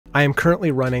I am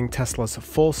currently running Tesla's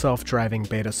full self-driving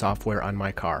beta software on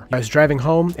my car. I was driving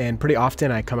home and pretty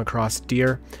often I come across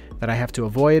deer that I have to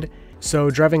avoid. So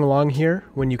driving along here,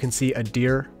 when you can see a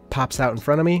deer pops out in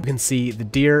front of me, you can see the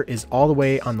deer is all the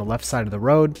way on the left side of the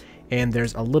road, and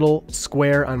there's a little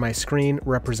square on my screen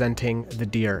representing the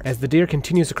deer. As the deer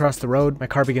continues across the road, my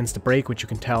car begins to brake, which you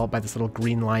can tell by this little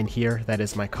green line here. That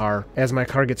is my car. As my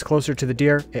car gets closer to the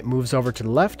deer, it moves over to the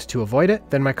left to avoid it.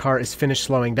 Then my car is finished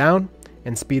slowing down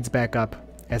and speeds back up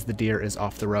as the deer is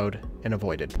off the road and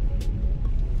avoided.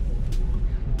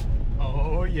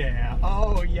 Oh yeah,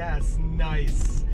 oh yes, nice.